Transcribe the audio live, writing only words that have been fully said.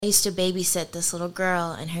I used to babysit this little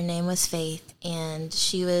girl, and her name was Faith, and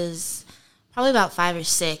she was probably about 5 or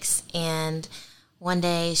 6, and one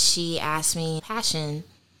day she asked me, Passion,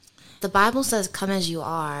 the Bible says, come as you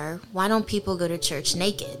are. Why don't people go to church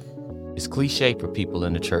naked? It's cliche for people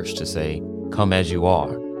in the church to say, come as you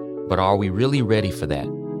are. But are we really ready for that?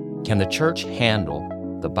 Can the church handle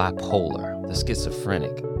the bipolar, the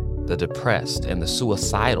schizophrenic, the depressed, and the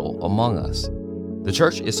suicidal among us? The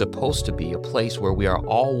church is supposed to be a place where we are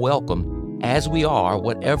all welcome as we are,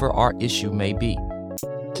 whatever our issue may be.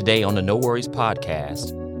 Today on the No Worries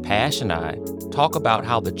podcast, Pash and I talk about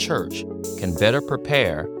how the church can better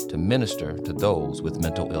prepare to minister to those with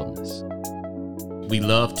mental illness. We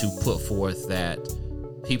love to put forth that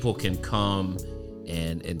people can come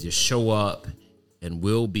and just show up, and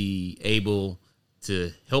we'll be able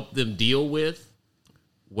to help them deal with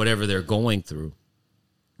whatever they're going through.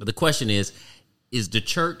 But the question is the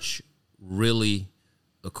church really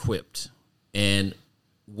equipped? And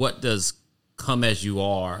what does come as you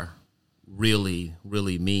are really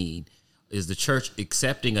mean? Is the church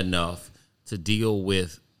accepting enough to deal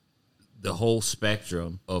with the whole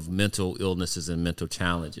spectrum of mental illnesses and mental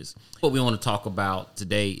challenges? What we want to talk about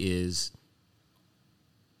today is,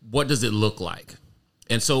 what does it look like?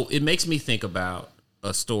 And so it makes me think about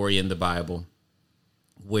a story in the Bible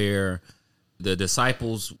where the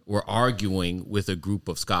disciples were arguing with a group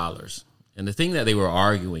of scholars. And the thing that they were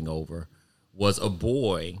arguing over was a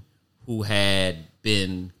boy who had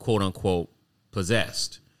been, quote unquote,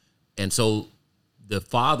 possessed. And so the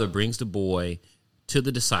father brings the boy to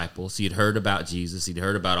the disciples. He had heard about Jesus. He'd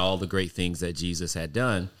heard about all the great things that Jesus had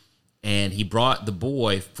done. And he brought the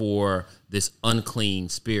boy for this unclean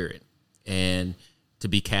spirit and to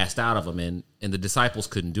be cast out of him. And the disciples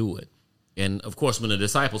couldn't do it. And of course, when the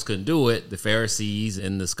disciples couldn't do it, the Pharisees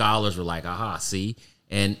and the scholars were like, aha, see?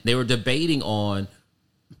 And they were debating on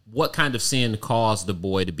what kind of sin caused the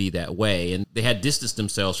boy to be that way. And they had distanced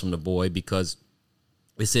themselves from the boy because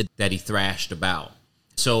they said that he thrashed about.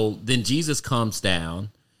 So then Jesus comes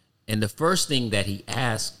down, and the first thing that he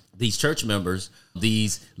asked these church members,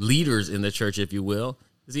 these leaders in the church, if you will,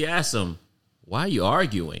 is he asks them, why are you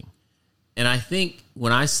arguing? And I think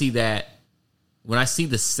when I see that, when I see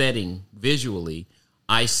the setting visually,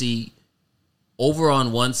 I see over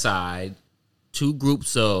on one side, two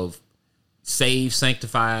groups of saved,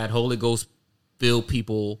 sanctified, Holy Ghost filled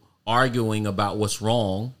people arguing about what's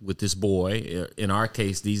wrong with this boy. In our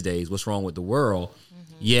case these days, what's wrong with the world.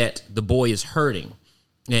 Mm-hmm. Yet the boy is hurting,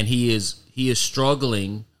 and he is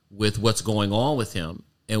struggling with what's going on with him.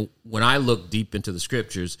 And when I look deep into the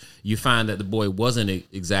scriptures, you find that the boy wasn't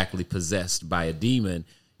exactly possessed by a demon.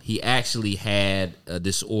 He actually had a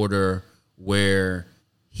disorder where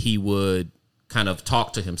he would kind of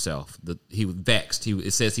talk to himself. He was vexed.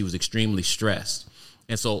 It says he was extremely stressed.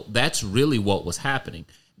 And so that's really what was happening.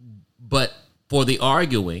 But for the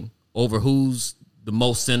arguing over who's the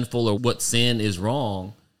most sinful or what sin is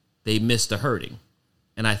wrong, they missed the hurting.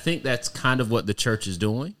 And I think that's kind of what the church is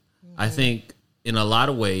doing. Mm-hmm. I think in a lot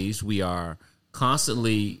of ways we are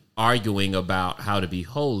constantly arguing about how to be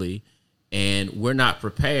holy, and we're not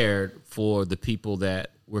prepared for the people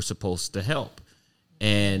that we're supposed to help.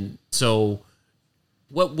 And so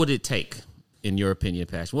what would it take, in your opinion,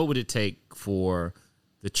 Passion? What would it take for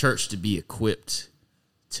the church to be equipped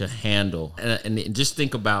to handle? And just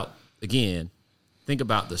think about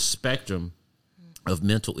the spectrum of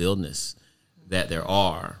mental illness that there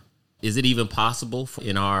are. Is it even possible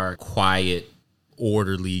in our quiet,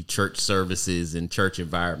 orderly church services and church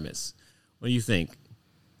environments? What do you think?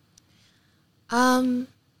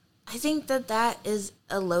 I think that is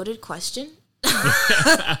a loaded question,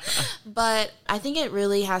 but I think it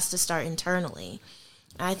really has to start internally.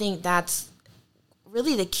 I think that's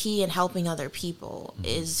really the key in helping other people,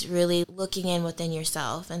 is really looking in within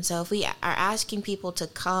yourself. And so if we are asking people to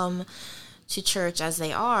come to church as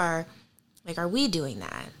they are we doing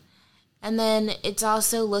that? And then it's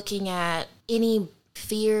also looking at any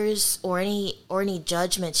fears or any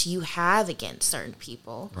judgments you have against certain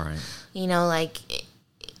people. Right.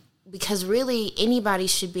 Because really anybody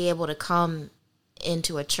should be able to come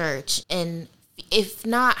into a church and if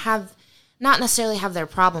not necessarily have their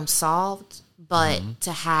problem solved, but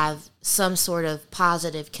to have some sort of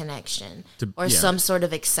positive connection some sort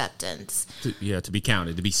of acceptance. To be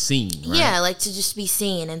counted, to be seen, right? Yeah, to just be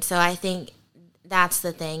seen. And so I think that's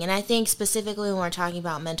the thing. And I think specifically when we're talking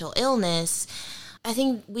about mental illness, I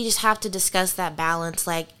think we just have to discuss that balance.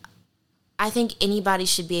 I I think anybody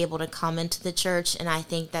should be able to come into the church, and I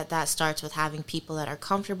think that starts with having people that are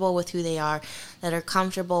comfortable with who they are, that are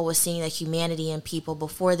comfortable with seeing the humanity in people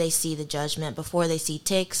before they see the judgment, before they see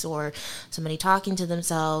tics or somebody talking to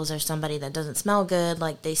themselves or somebody that doesn't smell good.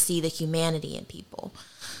 Like, they see the humanity in people.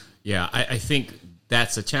 Yeah, I think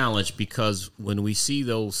that's a challenge, because when we see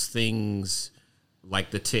those things like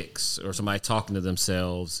the tics or somebody talking to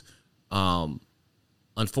themselves,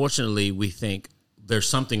 unfortunately, we think there's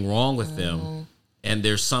something wrong with them, and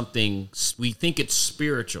there's something, we think it's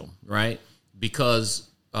spiritual, right? Because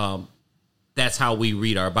that's how we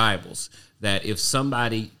read our Bibles, that if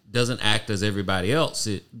somebody doesn't act as everybody else,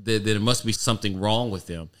 then there must be something wrong with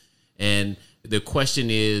them. And the question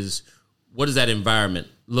is, what does that environment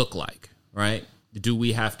look like, right? Do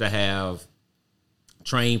we have to have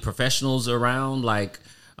trained professionals around? Like,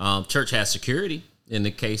 church has security in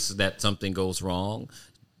the case that something goes wrong.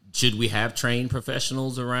 Should we have trained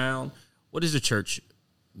professionals around? What is the church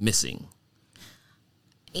missing?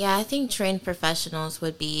 Yeah, I think trained professionals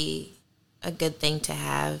would be a good thing to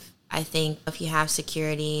have. I think if you have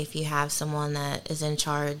security, if you have someone that is in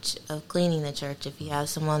charge of cleaning the church, if you have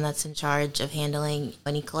someone that's in charge of handling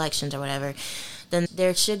any collections or whatever, then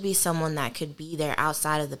there should be someone that could be there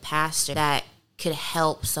outside of the pastor that could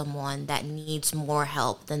help someone that needs more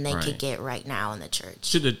help than they could get right now in the church.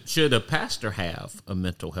 Should a pastor have a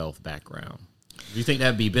mental health background? Do you think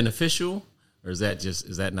that'd be beneficial, or is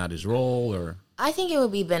that not his role? Or I think it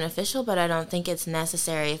would be beneficial, but I don't think it's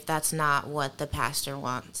necessary if that's not what the pastor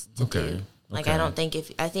wants to do. Like, I don't think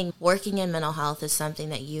I think working in mental health is something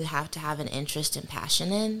that you have to have an interest and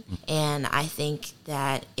passion in. And I think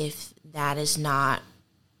that if that is not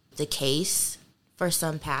the case for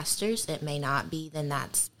some pastors, it may not be, then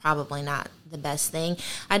that's probably not the best thing.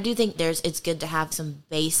 I do think it's good to have some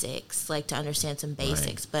basics, like to understand some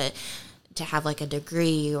basics, but to have like a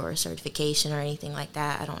degree or a certification or anything like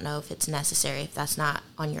that, I don't know if it's necessary if that's not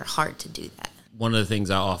on your heart to do that. One of the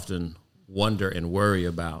things I often wonder and worry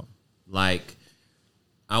about, like,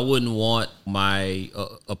 I wouldn't want my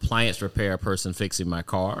appliance repair person fixing my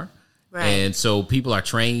car. Right. And so people are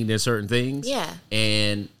trained in certain things. Yeah.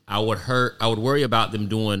 And I would worry about them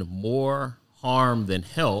doing more harm than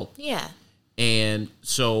help. Yeah. And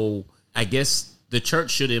so I guess the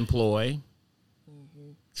church should employ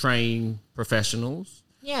trained professionals.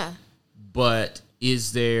 Yeah. But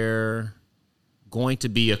is there going to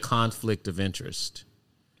be a conflict of interest?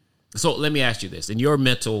 So let me ask you this. In your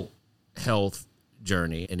mental health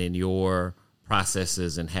journey and in your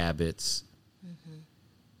processes and habits,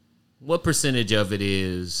 what percentage of it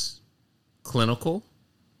is clinical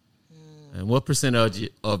and what percentage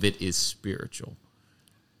of it is spiritual?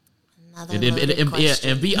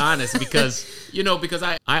 And be honest, because, because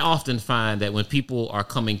I often find that when people are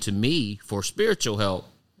coming to me for spiritual help,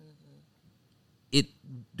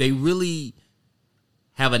 they really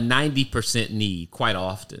have a 90% need quite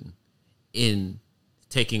often in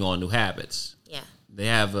taking on new habits. Yeah. They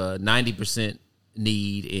have a 90%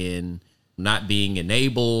 need in not being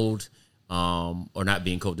enabled, or not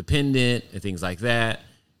being codependent and things like that,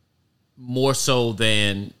 more so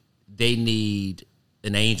than they need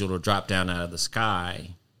an angel to drop down out of the sky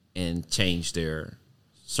and change their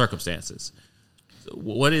circumstances. So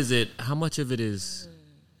what is it? How much of it is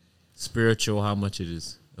spiritual? How much of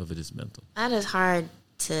it is mental? That is hard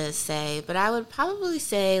to say, but I would probably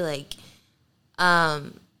say like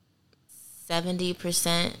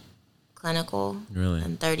 70% clinical, really,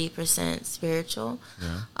 and 30% spiritual.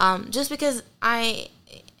 Yeah. Just because I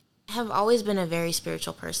have always been a very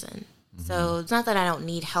spiritual person. So it's not that I don't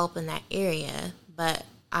need help in that area, but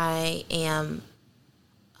I am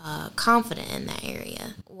confident in that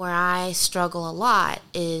area. Where I struggle a lot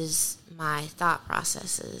is my thought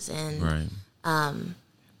processes and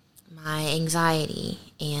my anxiety,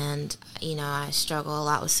 and I struggle a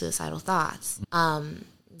lot with suicidal thoughts.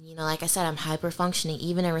 Like I said, I'm hyper functioning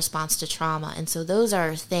even in response to trauma, and so those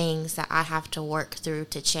are things that I have to work through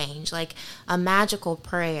to change. Like, a magical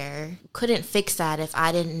prayer couldn't fix that if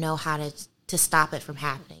I didn't know how to stop it from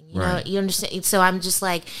happening. You understand? So I'm just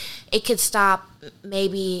like, it could stop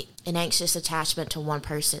maybe an anxious attachment to one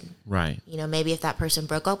person. Right. Maybe if that person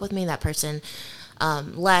broke up with me, that person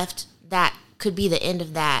left, that could be the end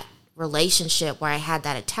of that relationship where I had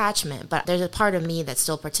that attachment. But there's a part of me that's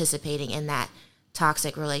still participating in that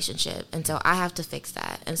toxic relationship, and so I have to fix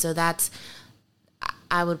that. And so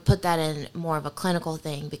I would put that in more of a clinical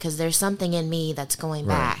thing, because there's something in me that's going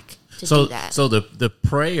back to do that. So the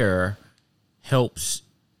prayer helps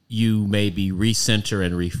you maybe recenter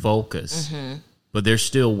and refocus, but there's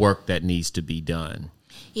still work that needs to be done.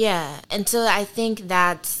 Yeah, and so I think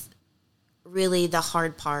that's really the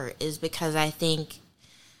hard part is because I think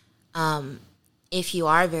if you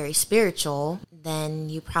are very spiritual, then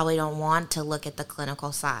you probably don't want to look at the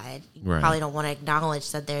clinical side. You probably don't want to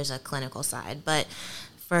acknowledge that there's a clinical side. But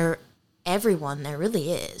for everyone, there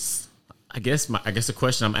really is. I guess the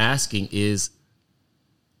question I'm asking is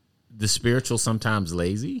the spiritual sometimes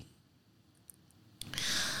lazy?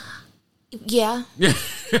 Yeah.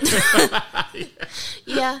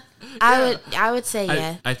 Yeah. I would say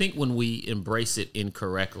yeah. I think when we embrace it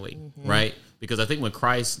incorrectly, right? Because I think when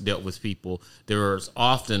Christ dealt with people, there was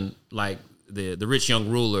often like the rich young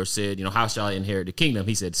ruler said, how shall I inherit the kingdom?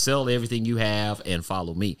 He said, sell everything you have and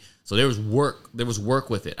follow me. So there was work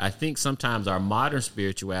with it. I think sometimes our modern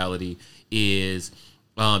spirituality is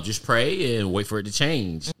just pray and wait for it to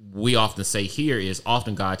change. We often say here is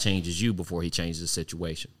often God changes you before he changes the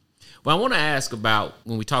situation. But I want to ask about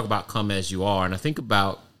when we talk about come as you are, and I think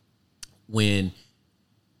about when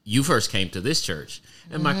you first came to this church.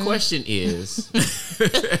 And my question is,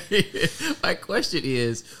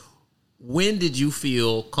 when did you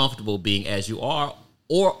feel comfortable being as you are,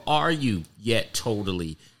 or are you yet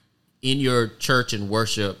totally in your church and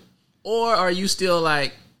worship, or are you still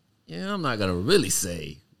like, I'm not going to really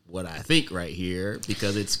say what I think right here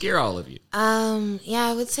because it scare all of you? Yeah,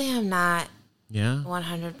 I would say I'm not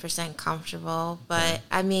 100% comfortable, but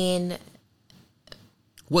I mean,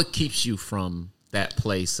 what keeps you from that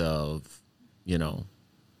place of,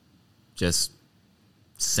 just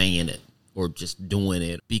saying it or just doing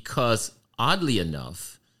it? Because oddly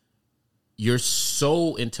enough, you're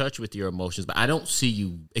so in touch with your emotions, but I don't see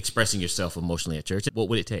you expressing yourself emotionally at church. What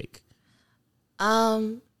would it take?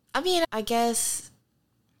 I mean, I guess,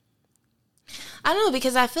 I don't know,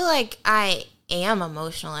 because I feel like I am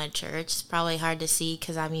emotional at church. It's probably hard to see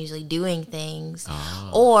because I'm usually doing things,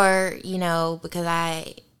 or, because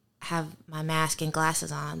I have my mask and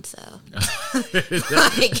glasses on, so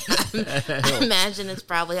I imagine it's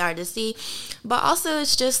probably hard to see. But also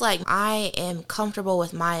it's just like I am comfortable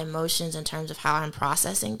with my emotions in terms of how I'm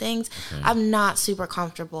processing things. Okay. I'm not super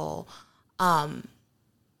comfortable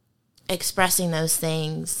expressing those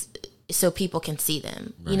things so people can see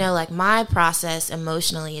them. Right. Like my process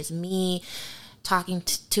emotionally is me talking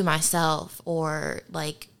to myself or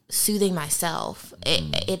like soothing myself.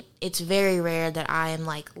 It's very rare that I am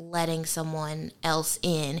like letting someone else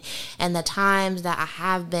in. And the times that I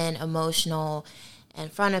have been emotional in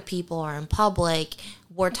front of people or in public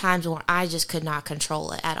were times where I just could not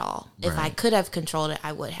control it at all. Right. If I could have controlled it,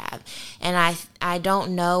 I would have. And I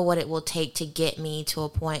don't know what it will take to get me to a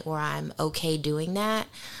point where I'm okay doing that,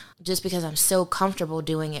 just because I'm so comfortable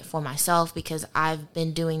doing it for myself because I've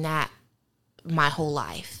been doing that my whole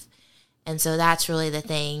life. And so that's really the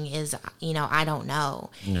thing is, I don't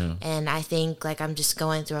know. Yeah. And I think like I'm just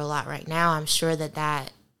going through a lot right now. I'm sure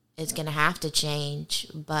that is going to have to change.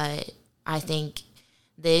 But I think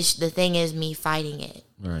the thing is me fighting it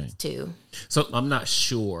too. So I'm not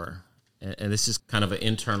sure, and this is kind of an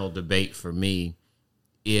internal debate for me,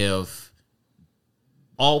 if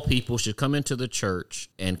all people should come into the church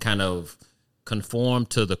and kind of conform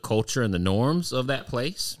to the culture and the norms of that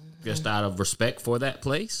place, just out of respect for that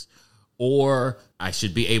place. Or I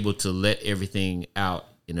should be able to let everything out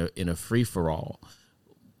in a free for all,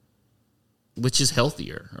 which is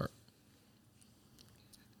healthier.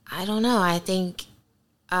 I don't know. I think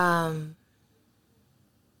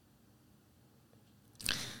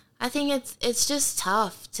it's just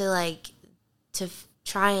tough to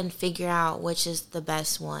try and figure out which is the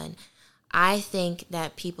best one. I think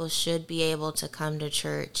that people should be able to come to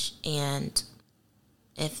church and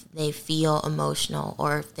if they feel emotional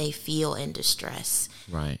or if they feel in distress,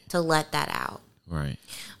 to let that out. Right.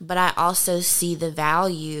 But I also see the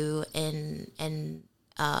value in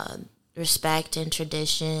respect and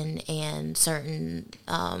tradition and certain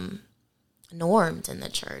norms in the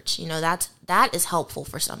church. That is helpful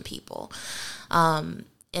for some people. And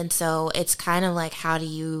so it's kind of like, how do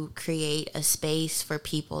you create a space for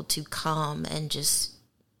people to come and just...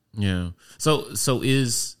 Yeah. So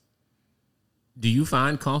do you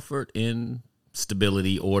find comfort in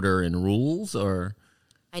stability, order, and rules, or?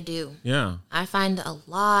 I do. Yeah. I find a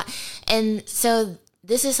lot. And so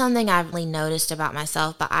this is something I've really noticed about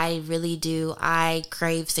myself, but I really do. I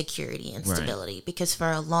crave security and stability because for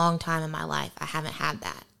a long time in my life, I haven't had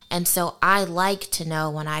that. And so I like to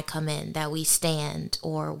know when I come in that we stand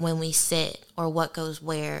or when we sit or what goes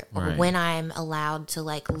where or when I'm allowed to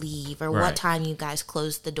leave or what time you guys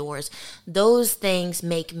close the doors. Those things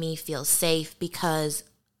make me feel safe because,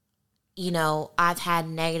 I've had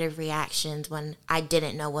negative reactions when I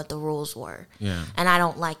didn't know what the rules were. Yeah. And I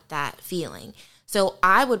don't like that feeling. So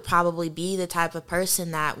I would probably be the type of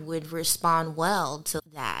person that would respond well to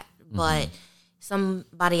that. But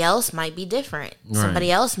somebody else might be different. Right.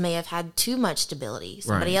 Somebody else may have had too much stability.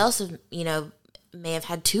 Somebody Right. else, may have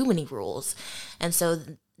had too many rules. And so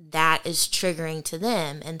that is triggering to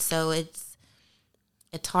them. And so it's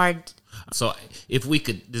hard. So if we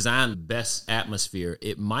could design the best atmosphere,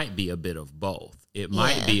 it might be a bit of both. It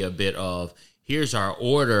might be a bit of, here's our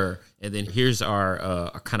order, and then here's our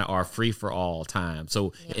kind of our free for all time.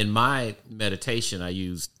 So in my meditation, I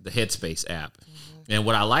use the Headspace app. And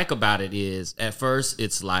what I like about it is, at first,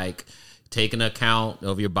 it's like take an account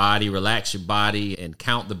of your body, relax your body, and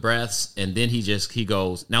count the breaths. And then he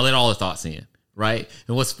goes, now let all the thoughts in, right?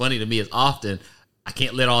 And what's funny to me is often I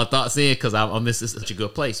can't let all the thoughts in because I'm missing such a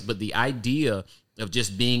good place. But the idea of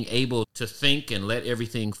just being able to think and let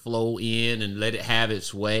everything flow in and let it have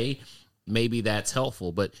its way, maybe that's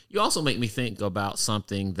helpful. But you also make me think about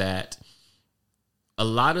something that a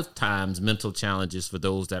lot of times mental challenges for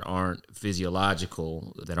those that aren't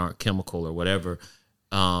physiological, that aren't chemical or whatever,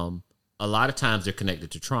 a lot of times they're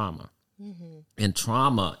connected to trauma. And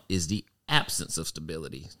trauma is the absence of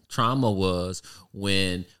stability. Trauma was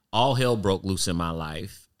when all hell broke loose in my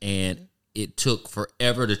life and it took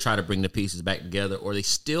forever to try to bring the pieces back together, or they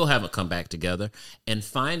still haven't come back together. And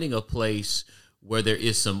finding a place where there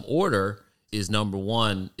is some order is, number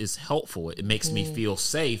one, is helpful. It makes me feel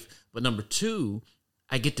safe. But number two,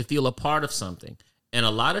 I get to feel a part of something. And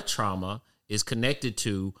a lot of trauma is connected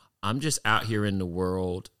to, I'm just out here in the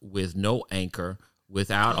world with no anchor,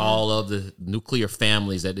 without all of the nuclear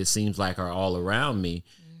families that it seems like are all around me.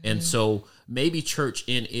 And so maybe church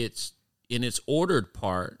in its ordered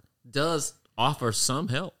part does offer some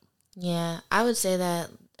help. Yeah, I would say that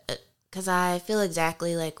because I feel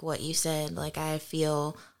exactly like what you said. Like, I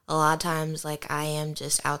feel a lot of times like I am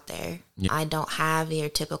just out there. Yeah. I don't have your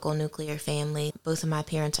typical nuclear family. Both of my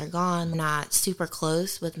parents are gone. I'm not super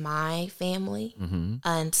close with my family.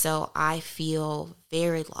 And so I feel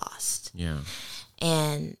very lost. Yeah.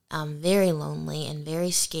 And I'm very lonely and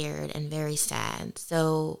very scared and very sad.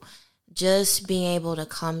 So just being able to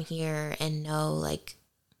come here and know like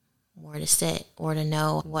where to sit or to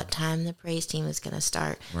know what time the praise team is going to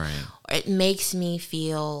start. Right. It makes me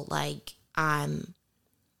feel like I'm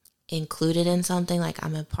included in something, like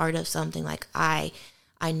I'm a part of something, like I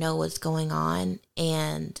know what's going on.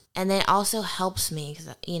 And then it also helps me because,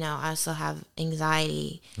 I also have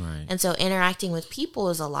anxiety. Right. And so interacting with people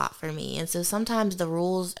is a lot for me. And so sometimes the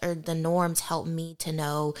rules or the norms help me to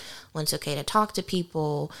know when it's okay to talk to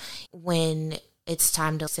people, when it's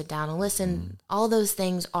time to sit down and listen. All those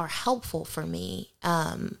things are helpful for me.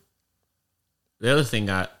 The other thing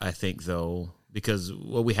I think, though, because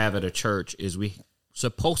what we have at a church is we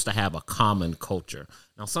supposed to have a common culture.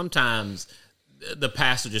 Now, sometimes the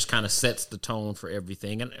pastor just kind of sets the tone for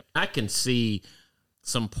everything. And I can see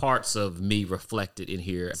some parts of me reflected in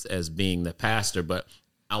here as being the pastor, but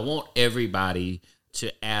I want everybody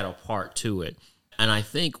to add a part to it. And I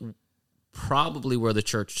think probably where the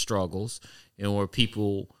church struggles and where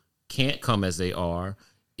people can't come as they are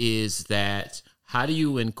is that how do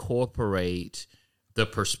you incorporate the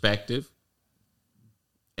perspective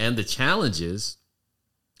and the challenges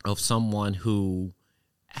of someone who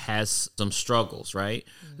has some struggles, right?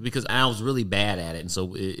 Because I was really bad at it. And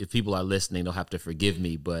so if people are listening, they'll have to forgive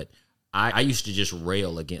me. But I used to just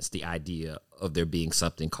rail against the idea of there being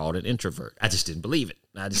something called an introvert. I just didn't believe it.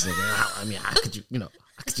 I just think, how could you,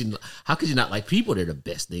 how could you not like people? They're the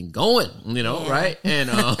best thing going, right? And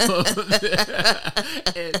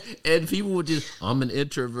and people would just, I'm an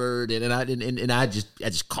introvert, and I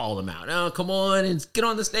just call them out. Oh, come on and get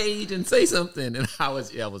on the stage and say something. And I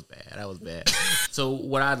was bad. So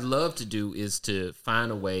what I'd love to do is to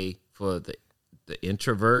find a way for the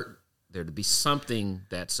introvert, there to be something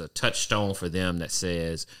that's a touchstone for them that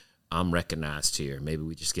says, I'm recognized here. Maybe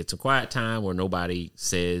we just get some quiet time where nobody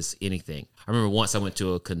says anything. I remember once I went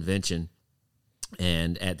to a convention,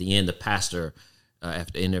 and at the end, the pastor,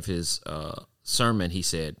 at the end of his sermon, he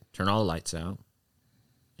said, turn all the lights out,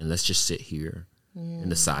 and let's just sit here in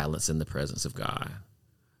the silence in the presence of God.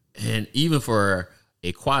 And even for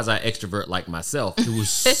a quasi-extrovert like myself, it was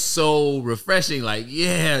so refreshing. Like,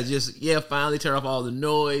 finally turn off all the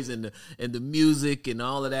noise and the music and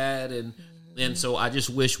all of that. And so I just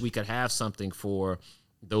wish we could have something for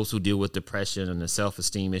those who deal with depression and the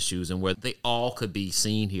self-esteem issues, and where they all could be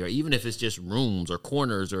seen here, even if it's just rooms or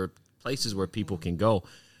corners or places where people can go.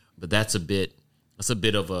 But that's a bit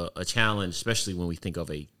of a challenge, especially when we think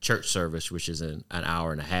of a church service, which is an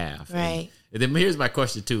hour and a half. Right. And then here's my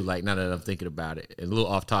question too, like now that I'm thinking about it, and a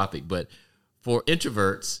little off topic, but for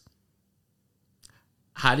introverts,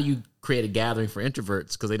 how do you create a gathering for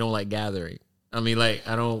introverts because they don't like gathering. I mean, like,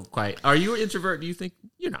 I don't quite. Are you an introvert? Do you think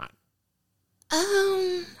you're not?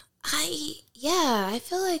 I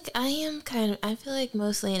feel like I am I feel like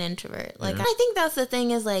mostly an introvert. Like, I think that's the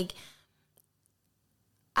thing is, like,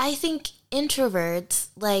 I think introverts,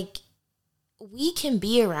 like, we can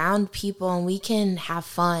be around people and we can have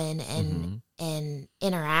fun and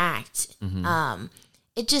interact.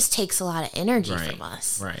 It just takes a lot of energy from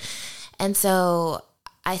us. Right. And so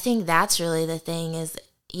I think that's really the thing is,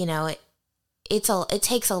 you know, it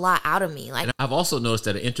takes a lot out of me. Like, and I've also noticed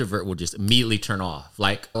that an introvert will just immediately turn off.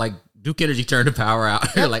 Like Duke Energy turned the power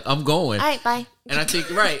out. You're like, I'm going. All right, bye. And I think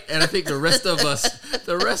the rest of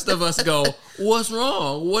us go, what's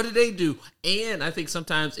wrong? What did they do? And I think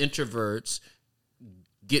sometimes introverts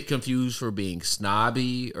get confused for being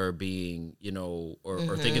snobby or being, you know, or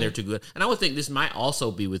thinking they're too good. And I would think this might also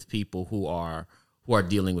be with people who are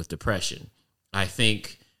dealing with depression. I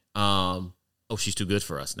think, she's too good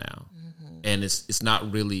for us now. And it's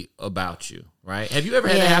not really about you, right? Have you ever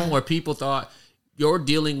had that happen where people thought you're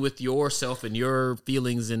dealing with yourself and your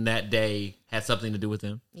feelings in that day had something to do with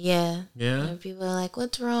them? Yeah. Yeah. And people are like,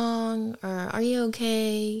 what's wrong? Or are you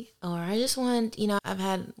okay? Or I just want, you know, I've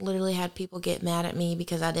literally had people get mad at me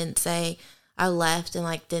because I didn't say, I left and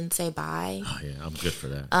like didn't say bye. Oh yeah, I'm good for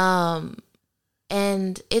that.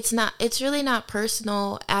 And it's really not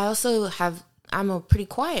personal. I'm a pretty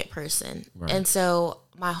quiet person. Right. And so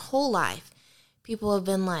my whole life, people have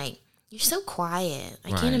been like, you're so quiet.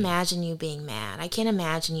 I can't imagine you being mad. I can't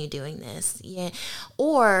imagine you doing this. Yeah.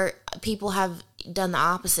 Or people have done the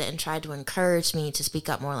opposite and tried to encourage me to speak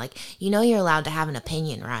up more. Like, you know, you're allowed to have an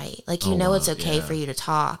opinion, right? Like, you know, it's okay for you to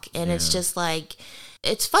talk. And it's just like,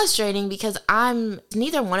 it's frustrating because I'm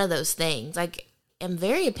neither one of those things. Like, I'm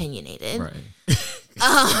very opinionated. Right.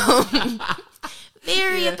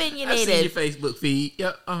 Very opinionated. I've seen your Facebook feed.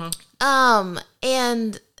 Yep.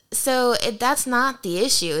 And so that's not the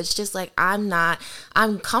issue. It's just like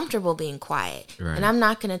I'm comfortable being quiet. Right. And I'm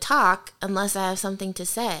not going to talk unless I have something to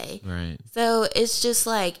say. Right. So it's just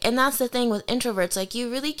like, and that's the thing with introverts, like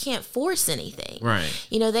you really can't force anything. Right.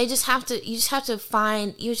 You know, you just have to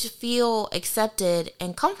feel accepted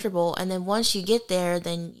and comfortable. And then once you get there,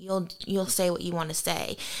 then you'll say what you want to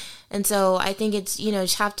say. And so I think it's, you know,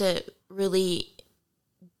 just have to really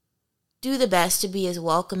do the best to be as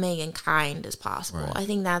welcoming and kind as possible. Right. I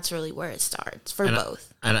think that's really where it starts for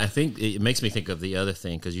both. And I think it makes me think of the other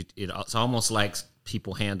thing because it's almost like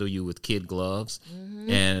people handle you with kid gloves.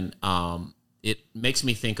 And it makes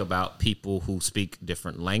me think about people who speak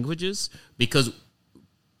different languages because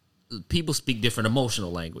people speak different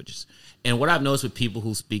emotional languages. And what I've noticed with people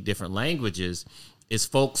who speak different languages is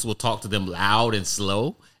folks will talk to them loud and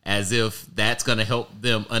slow as if that's going to help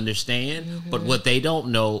them understand. But what they don't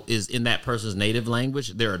know is in that person's native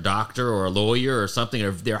language, they're a doctor or a lawyer or something, or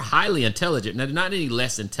they're highly intelligent. Now, they're not any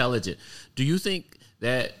less intelligent. Do you think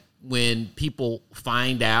that when people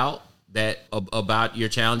find out that about your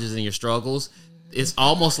challenges and your struggles, it's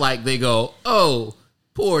almost like they go, oh,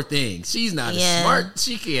 poor thing. She's not as smart.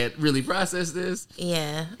 She can't really process this.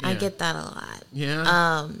 Yeah, I get that a lot.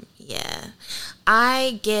 Yeah. Yeah.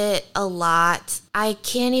 I get a lot. I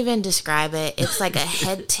can't even describe it. It's like a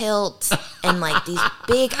head tilt and like these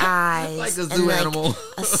big eyes. Like a zoo animal.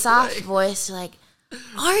 A soft voice like,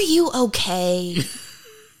 are you okay?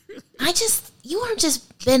 You are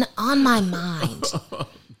just been on my mind.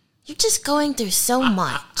 You're just going through so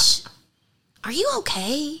much. Are you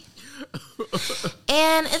okay?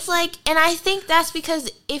 And it's like, and I think that's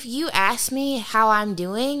because if you ask me how I'm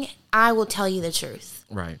doing, I will tell you the truth.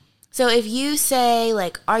 Right. So if you say,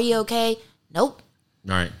 like, are you okay? Nope.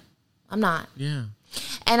 Right. I'm not. Yeah.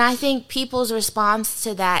 And I think people's response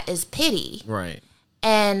to that is pity. Right.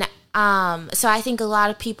 And so I think a lot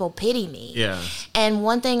of people pity me. Yeah. And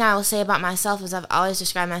one thing I will say about myself is I've always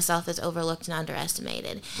described myself as overlooked and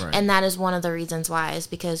underestimated. Right. And that is one of the reasons why, is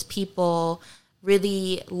because people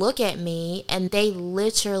really look at me and they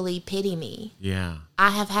literally pity me. Yeah.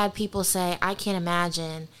 I have had people say, I can't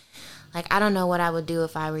imagine. Like, I don't know what I would do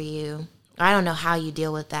if I were you. Or I don't know how you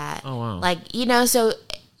deal with that. Oh, wow. Like, you know, so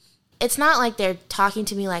it's not like they're talking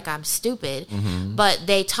to me like I'm stupid, but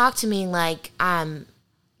they talk to me like I'm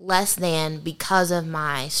less than because of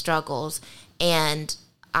my struggles. And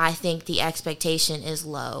I think the expectation is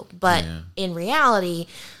low. But in reality,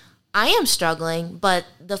 I am struggling, but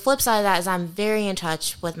the flip side of that is I'm very in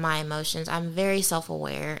touch with my emotions. I'm very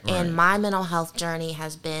self-aware, and my mental health journey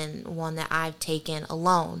has been one that I've taken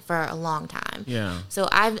alone for a long time. Yeah. So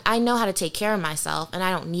I know how to take care of myself, and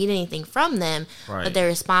I don't need anything from them, but their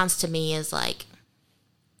response to me is like,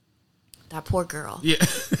 that poor girl. Yeah.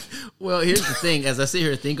 Well, here's the thing. As I sit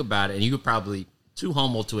here and think about it, and you're probably too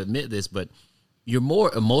humble to admit this, but you're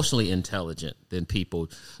more emotionally intelligent than people.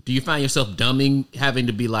 Do you find yourself having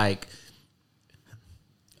to be like,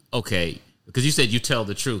 okay, because you said you tell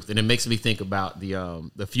the truth, and it makes me think about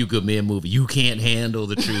the Few Good Men movie. You can't handle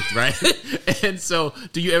the truth, right? And so,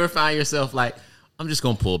 do you ever find yourself like, I'm just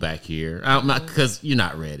gonna pull back here, I'm not, because you're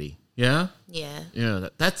not ready? Yeah, yeah.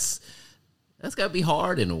 That's got to be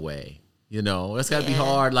hard in a way. That's got to be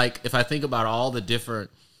hard. Like if I think about all the different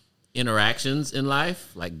interactions in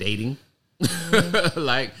life, like dating,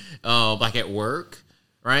 like at work,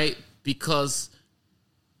 right? Because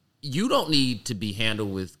you don't need to be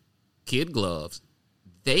handled with kid gloves.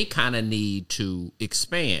 They kind of need to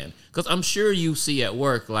expand, because I'm sure you see at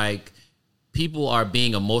work, like people are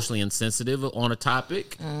being emotionally insensitive on a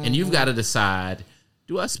topic, and you've got to decide,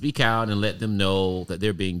 do I speak out and let them know that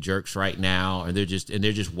they're being jerks right now, or they're just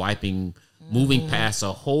moving past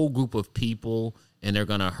a whole group of people, and they're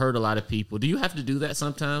gonna hurt a lot of people? Do you have to do that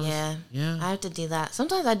sometimes? Yeah, I have to do that.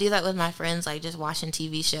 Sometimes I do that with my friends, like just watching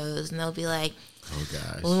TV shows, and they'll be like, oh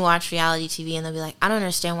gosh, when we watch reality TV, and they'll be like, I don't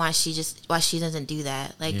understand why she doesn't do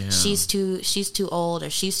that. Like she's too old, or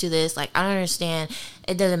she's too this. Like I don't understand.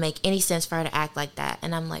 It doesn't make any sense for her to act like that.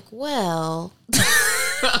 And I'm like, well.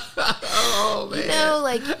 Oh, man.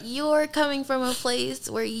 Like you're coming from a place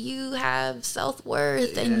where you have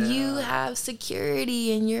self-worth and you have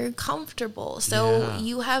security and you're comfortable. So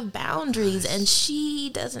you have boundaries, and she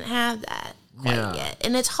doesn't have that quite yet.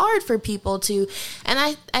 And it's hard for people to,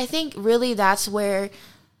 and I think really that's where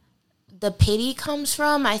the pity comes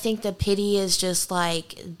from. I think the pity is just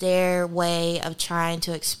like their way of trying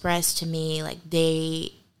to express to me, like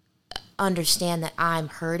they understand that I'm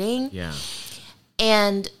hurting. Yeah.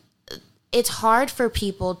 And it's hard for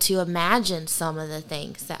people to imagine some of the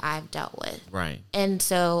things that I've dealt with. Right. And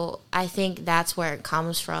so I think that's where it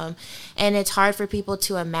comes from. And it's hard for people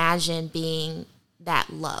to imagine being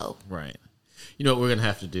that low. Right. You know what we're going to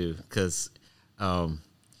have to do? Because we're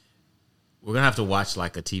going to have to watch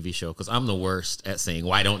like a TV show, because I'm the worst at saying,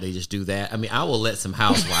 why don't they just do that? I mean, I will let some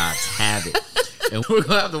housewives have it. And we're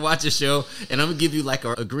going to have to watch a show, and I'm going to give you like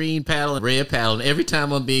a green paddle and red paddle. And every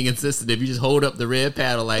time I'm being insensitive, you just hold up the red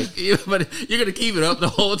paddle. Like, but you're going to keep it up the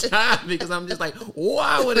whole time, because I'm just like,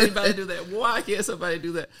 why would anybody do that? Why can't somebody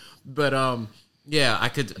do that? But yeah, I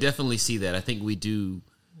could definitely see that. I think we do.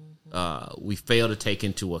 We fail to take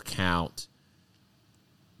into account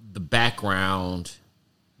the background,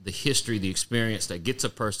 the history, the experience that gets a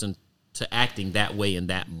person to acting that way in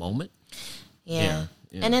that moment. Yeah.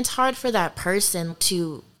 And it's hard for that person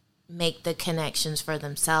to make the connections for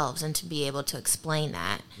themselves and to be able to explain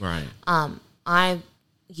that. Right. I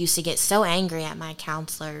used to get so angry at my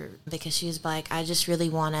counselor because she was like, I just really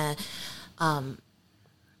want to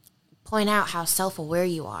point out how self-aware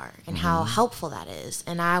you are and how helpful that is.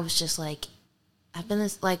 And I was just like,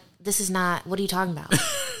 this is not, what are you talking about?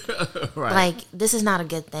 Right. Like, this is not a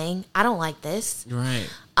good thing. I don't like this. Right.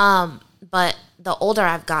 But the older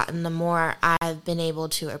I've gotten, the more I've been able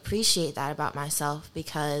to appreciate that about myself,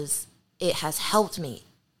 because it has helped me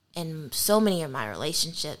in so many of my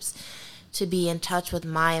relationships to be in touch with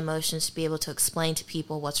my emotions, to be able to explain to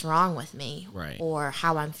people what's wrong with me, right, or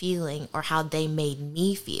how I'm feeling, or how they made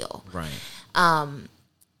me feel. Right.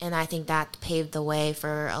 And I think that paved the way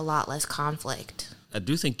for a lot less conflict. I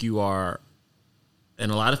do think you are,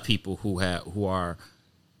 and a lot of people who are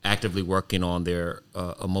actively working on their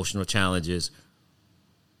emotional challenges,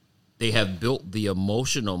 they have built the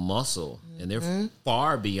emotional muscle, and they're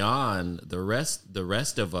far beyond the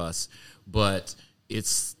rest of us. But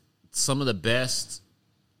it's some of the best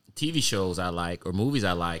TV shows I like, or movies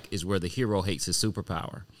I like, is where the hero hates his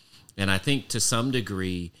superpower. And I think to some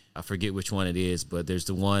degree, I forget which one it is, but there's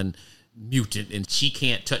the one mutant, and she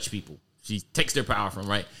can't touch people. She takes their power from,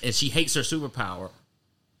 right? And she hates her superpower,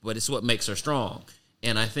 but it's what makes her strong.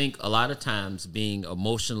 And I think a lot of times being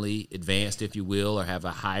emotionally advanced, if you will, or have a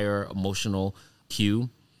higher emotional cue,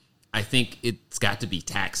 I think it's got to be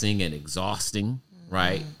taxing and exhausting,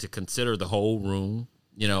 right? To consider the whole room,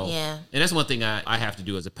 Yeah. And that's one thing I have to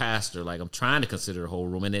do as a pastor. Like, I'm trying to consider the whole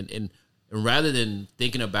room. And rather than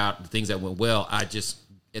thinking about the things that went well, I just,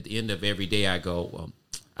 at the end of every day, I go, well,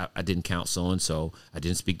 I didn't count so-and-so. I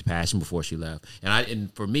didn't speak to Passion before she left.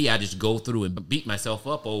 And for me, I just go through and beat myself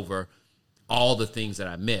up over all the things that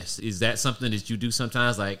I missed. Is that something that you do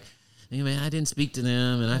sometimes? Like, hey, man, I didn't speak to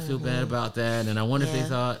them, and I feel bad about that. And I wonder if they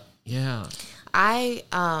thought, and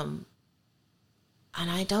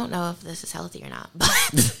I don't know if this is healthy or not,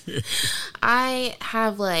 but I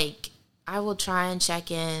have I will try and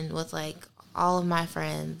check in with all of my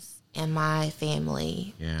friends and my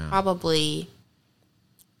family. Yeah. Probably,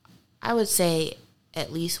 I would say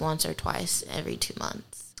at least once or twice every 2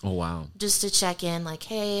 months. Oh, wow. Just to check in, like,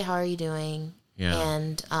 hey, how are you doing? Yeah.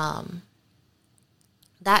 And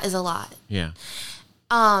that is a lot. Yeah.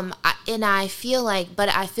 I feel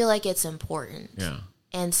like it's important. Yeah.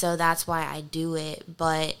 And so that's why I do it.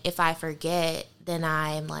 But if I forget, then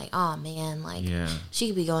I'm like, oh man, like she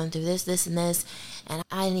could be going through this and this, and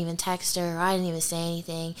I didn't even text her, or I didn't even say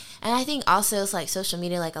anything. And I think also it's like social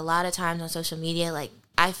media, like a lot of times on social media, like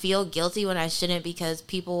I feel guilty when I shouldn't, because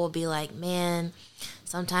people will be like, man,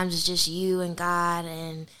 sometimes it's just you and God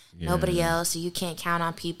and nobody else, so you can't count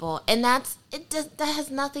on people. And that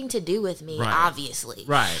has nothing to do with me, obviously.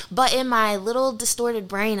 Right. But in my little distorted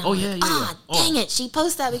brain, I'm dang it, she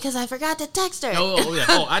posted that because I forgot to text her. Oh, yeah.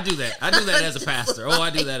 Oh, I do that. I do that as a pastor. Oh,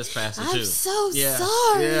 I do that as pastor, too. I'm so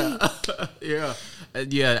sorry. Yeah. Yeah.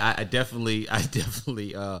 Yeah, I definitely,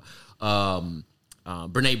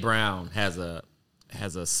 Brene Brown has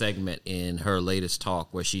a segment in her latest talk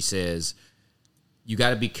where she says, you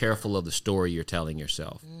got to be careful of the story you're telling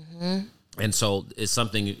yourself. Mm-hmm. And so it's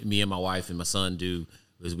something me and my wife and my son do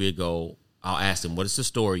is I'll ask them, what is the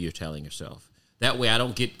story you're telling yourself? That way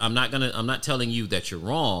I'm not telling you that you're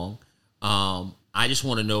wrong. I just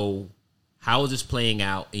want to know, how is this playing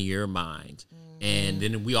out in your mind? Mm-hmm. And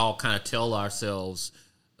then we all kind of tell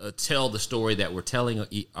the story that we're telling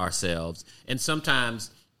ourselves. And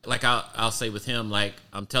sometimes, like I'll say with him, like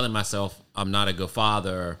I'm telling myself I'm not a good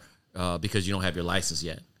father because you don't have your license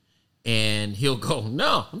yet. And he'll go,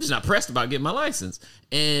 no, I'm just not pressed about getting my license.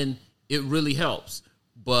 And it really helps.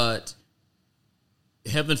 But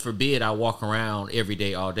heaven forbid I walk around every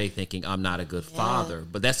day, all day thinking I'm not a good father.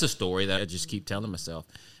 But that's a story that I just keep telling myself.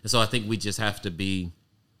 And so I think we just have to be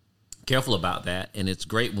careful about that. And it's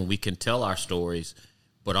great when we can tell our stories,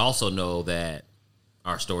 but also know that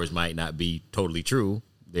our stories might not be totally true.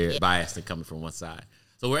 They're biased and coming from one side.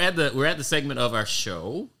 So we're at the segment of our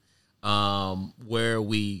show where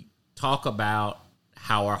we talk about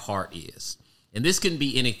how our heart is. And this can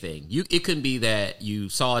be anything. It can be that you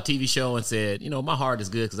saw a TV show and said, my heart is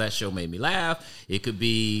good because that show made me laugh. It could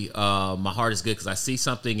be my heart is good because I see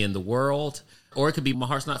something in the world. Or it could be my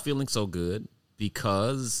heart's not feeling so good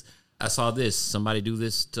because I saw somebody do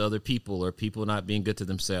this to other people, or people not being good to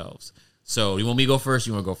themselves. So you want me to go first?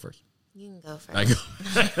 You want to go first? You can go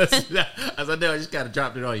first. As I know, I just kind of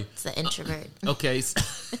dropped it on you. It's the introvert. Okay.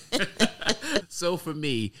 So for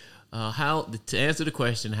me, to answer the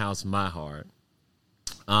question, how's my heart?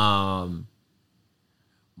 My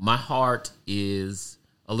heart is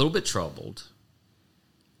a little bit troubled.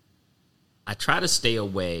 I try to stay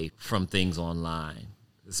away from things online,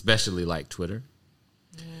 especially like Twitter.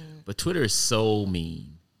 But Twitter is so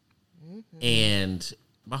mean. Mm-hmm. And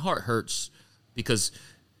my heart hurts because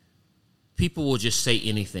people will just say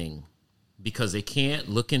anything because they can't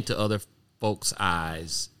look into other folks'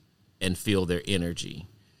 eyes and feel their energy.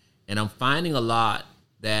 And I'm finding a lot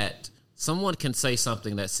that someone can say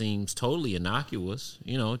something that seems totally innocuous,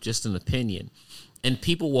 just an opinion. And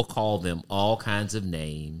people will call them all kinds of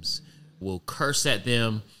names, will curse at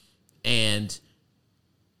them. And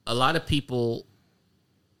a lot of people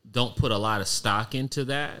don't put a lot of stock into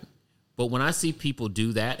that. But when I see people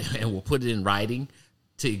do that and will put it in writing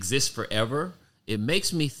to exist forever, it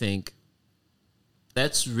makes me think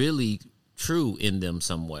that's really true in them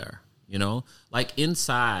somewhere. Like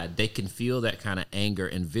inside, they can feel that kind of anger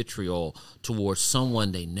and vitriol towards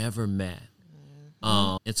someone they never met.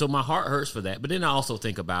 Mm-hmm. And so my heart hurts for that. But then I also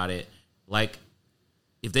think about it, like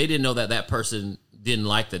if they didn't know that person didn't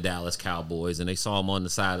like the Dallas Cowboys and they saw him on the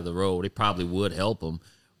side of the road, they probably would help him.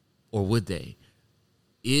 Or would they?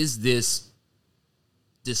 Is this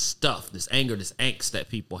stuff, this anger, this angst that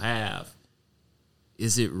people have,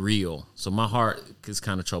 is it real? So my heart is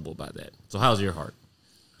kind of troubled by that. So how's your heart?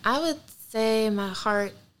 I would say my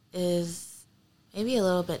heart is maybe a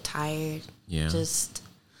little bit tired. Yeah. Just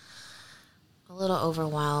a little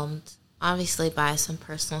overwhelmed, obviously by some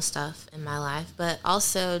personal stuff in my life. But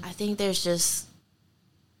also, I think there's just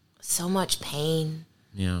so much pain.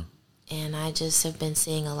 Yeah. And I just have been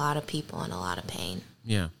seeing a lot of people in a lot of pain.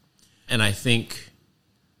 Yeah. And I think,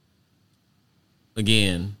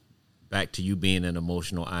 again, back to you being an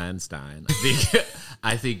emotional Einstein,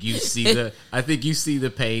 I think you see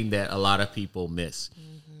the pain that a lot of people miss.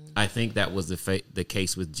 Mm-hmm. I think that was the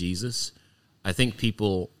case with Jesus. I think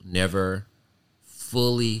people never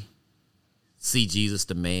fully see Jesus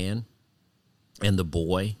the man and the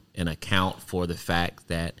boy and account for the fact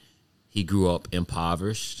that he grew up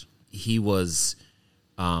impoverished. He was,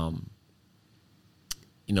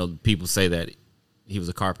 people say that he was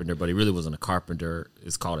a carpenter, but he really wasn't a carpenter.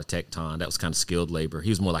 It's called a tecton. That was kind of skilled labor. He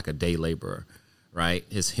was more like a day laborer, right?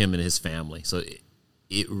 Him and his family. So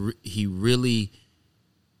he really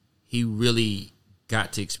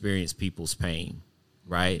got to experience people's pain,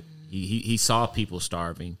 right? He saw people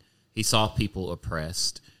starving. He saw people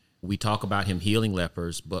oppressed. We talk about him healing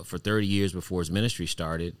lepers, but for 30 years before his ministry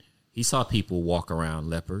started, he saw people walk around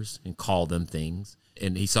lepers and call them things.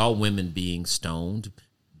 And he saw women being stoned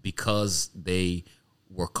because they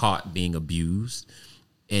were caught being abused.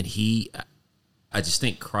 And I just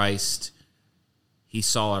think Christ, he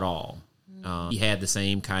saw it all. He had the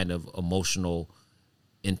same kind of emotional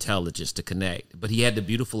intelligence to connect, but he had the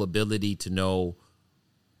beautiful ability to know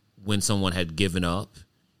when someone had given up.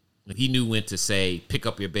 He knew when to say, pick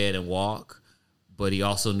up your bed and walk, but he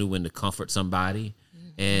also knew when to comfort somebody.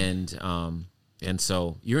 And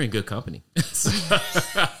so you're in good company.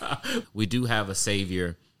 We do have a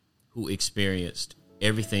Savior who experienced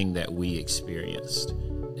everything that we experienced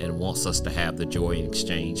and wants us to have the joy in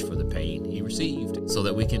exchange for the pain he received so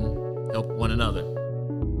that we can help one another.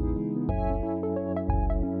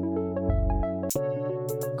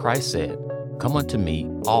 Christ said, "Come unto me,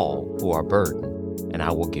 all who are burdened, and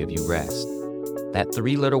I will give you rest." That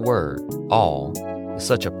 3-letter word, all, is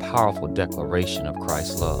such a powerful declaration of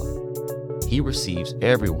Christ's love. He receives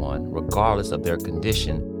everyone regardless of their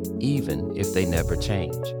condition, even if they never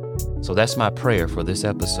change. So that's my prayer for this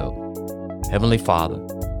episode. Heavenly Father,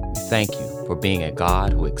 we thank you for being a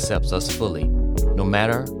God who accepts us fully, no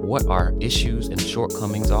matter what our issues and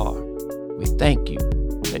shortcomings are. We thank you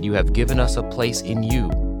that you have given us a place in you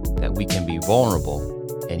that we can be vulnerable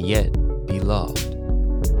and yet be loved.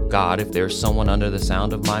 God, if there's someone under the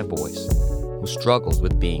sound of my voice who struggles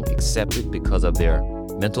with being accepted because of their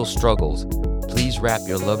mental struggles, please wrap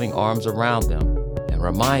your loving arms around them and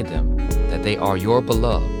remind them that they are your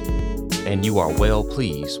beloved and you are well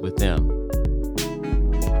pleased with them.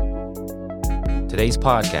 Today's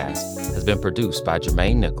podcast has been produced by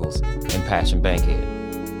Jermaine Nichols and Pash and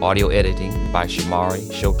Bankhead. Audio editing by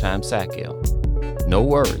Shamari Showtime Sackhill. No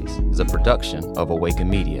Worries is a production of Awaken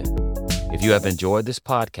Media. If you have enjoyed this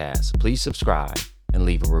podcast, please subscribe and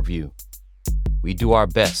leave a review. We do our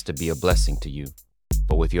best to be a blessing to you,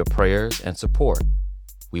 but with your prayers and support,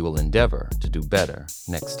 we will endeavor to do better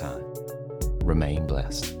next time. Remain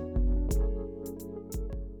blessed.